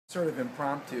Sort of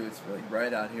impromptu. It's really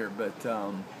bright out here, but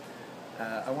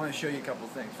I want to show you a couple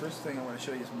things. First thing I want to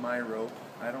show you is my rope.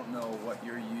 I don't know what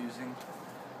you're using.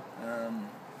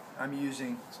 I'm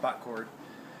using spot cord,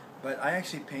 but I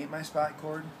actually paint my spot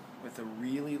cord with a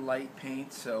really light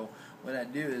paint. So what I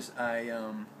do is I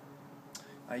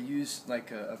use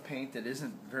like a paint that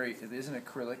isn't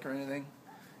acrylic or anything,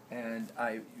 and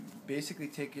I basically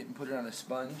take it and put it on a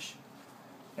sponge.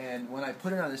 And when I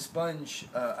put it on a sponge,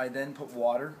 I then put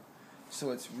water,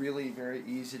 so it's really very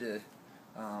easy to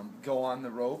go on the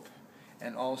rope,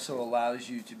 and also allows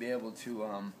you to be able to,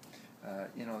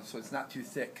 so it's not too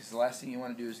thick, because the last thing you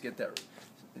want to do is get that,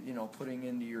 putting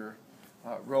into your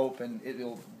rope, and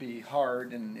it'll be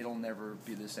hard, and it'll never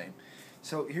be the same.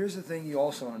 So here's the thing you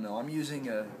also want to know. I'm using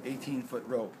a 18-foot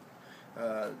rope.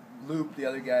 Loop, the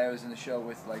other guy I was in the show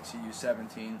with, likes to use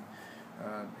 17,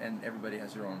 and everybody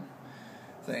has their own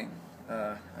thing.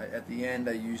 At the end,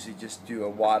 I usually just do a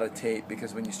wad of tape,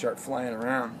 because when you start flying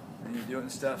around and you're doing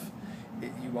stuff,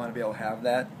 you want to be able to have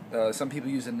that. Some people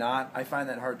use a knot. I find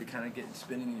that hard to kind of get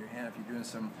spinning in your hand if you're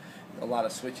doing a lot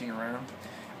of switching around.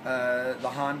 The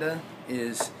Honda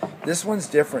this one's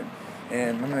different,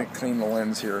 and I'm going to clean the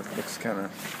lens here. It looks kind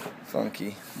of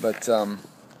funky, but there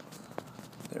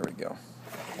we go.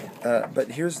 But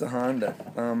here's the Honda.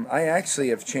 I actually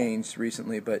have changed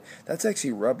recently, but that's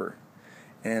actually rubber.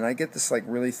 And I get this like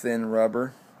really thin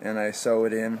rubber, and I sew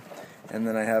it in, and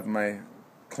then I have my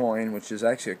coin, which is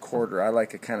actually a quarter. I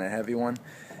like a kind of heavy one,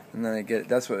 and then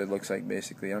that's what it looks like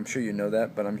basically. I'm sure you know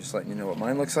that, but I'm just letting you know what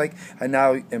mine looks like. I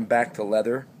now am back to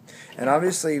leather, and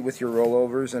obviously with your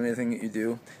rollovers, anything that you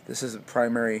do, this is a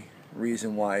primary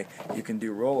reason why you can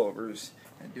do rollovers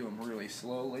and do them really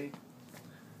slow,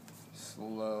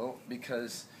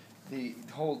 because the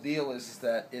whole deal is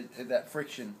that that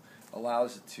friction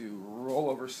allows it to roll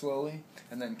over slowly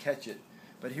and then catch it.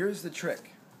 But here's the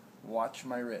trick. Watch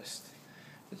my wrist.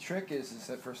 The trick is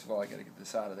that, first of all, I got to get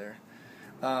this out of there.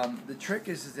 The trick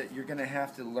is that you're going to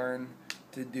have to learn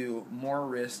to do more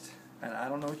wrist, and I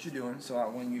don't know what you're doing, so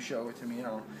when you show it to me,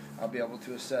 I'll be able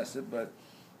to assess it, but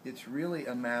it's really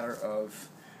a matter of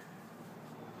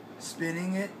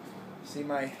spinning it. See,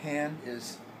 my hand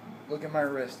look at my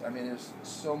wrist. I mean, there's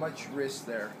so much wrist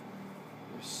there.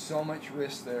 There's so much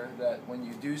wrist there that when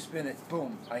you do spin it,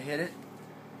 boom, I hit it,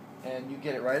 and you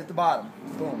get it right at the bottom,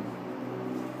 boom,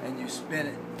 and you spin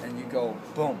it, and you go,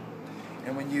 boom.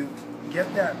 And when you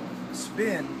get that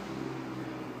spin,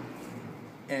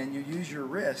 and you use your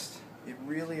wrist, it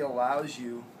really allows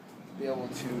you to be able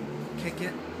to kick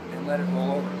it and let it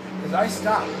roll over. Because I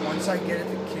stop. Once I get it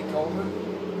to kick over,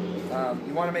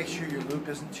 you want to make sure your loop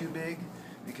isn't too big,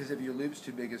 because if your loop's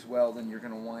too big as well, then you're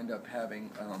going to wind up having,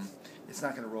 it's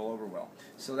not going to roll over well.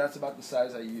 So that's about the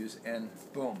size I use, and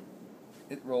boom,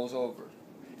 it rolls over.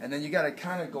 And then you got to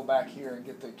kind of go back here and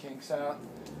get the kinks out,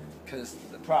 because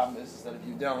the problem is that if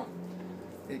you don't,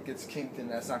 it gets kinked, and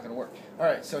that's not going to work.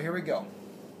 Alright, so here we go.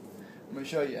 I'm going to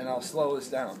show you, and I'll slow this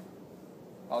down.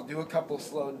 I'll do a couple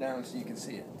slowed down so you can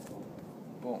see it.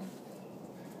 Boom.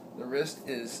 The wrist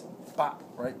is bop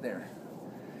right there.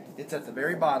 It's at the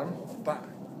very bottom, bop,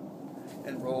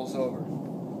 and rolls over.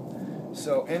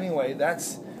 So anyway,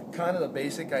 that's kind of the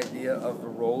basic idea of the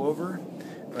rollover,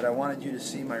 but I wanted you to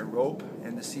see my rope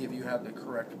and to see if you have the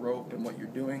correct rope and what you're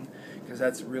doing, because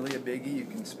that's really a biggie. You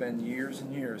can spend years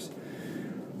and years.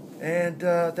 And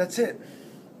that's it.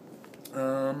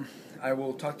 I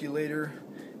will talk to you later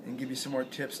and give you some more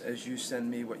tips as you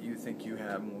send me what you think you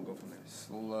have, and we'll go from there.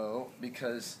 Slow,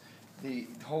 because the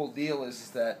whole deal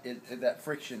is that that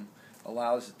friction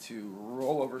allows it to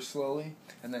roll over slowly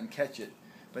and then catch it.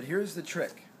 But here's the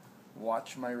trick.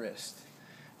 Watch my wrist.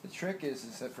 The trick is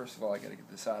that, first of all, I got to get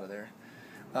this out of there.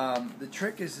 The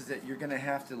trick is that you're going to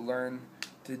have to learn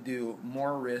to do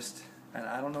more wrist, and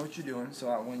I don't know what you're doing, so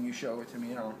when you show it to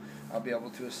me, I'll be able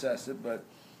to assess it, but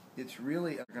it's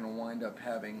really going to wind up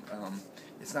having,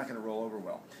 it's not going to roll over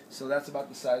well. So that's about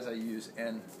the size I use,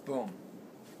 and boom,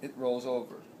 it rolls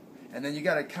over. And then you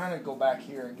got to kind of go back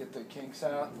here and get the kinks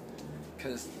out,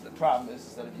 because the problem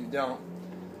is that if you don't,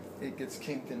 it gets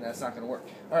kinked, and that's not going to work.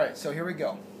 Alright, so here we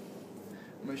go.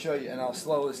 I'm going to show you, and I'll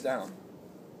slow this down.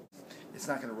 It's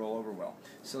not going to roll over well.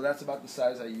 So that's about the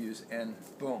size I use, and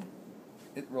boom,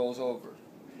 it rolls over.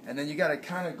 And then you got to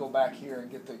kind of go back here and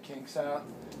get the kinks out,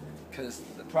 because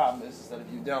the problem is that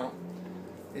if you don't,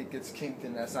 it gets kinked,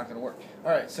 and that's not going to work.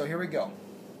 Alright, so here we go.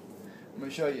 I'm going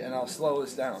to show you, and I'll slow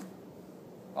this down.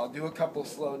 I'll do a couple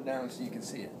slowed down so you can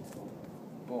see it.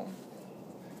 Boom.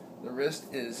 The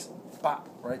wrist is bop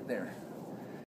right there.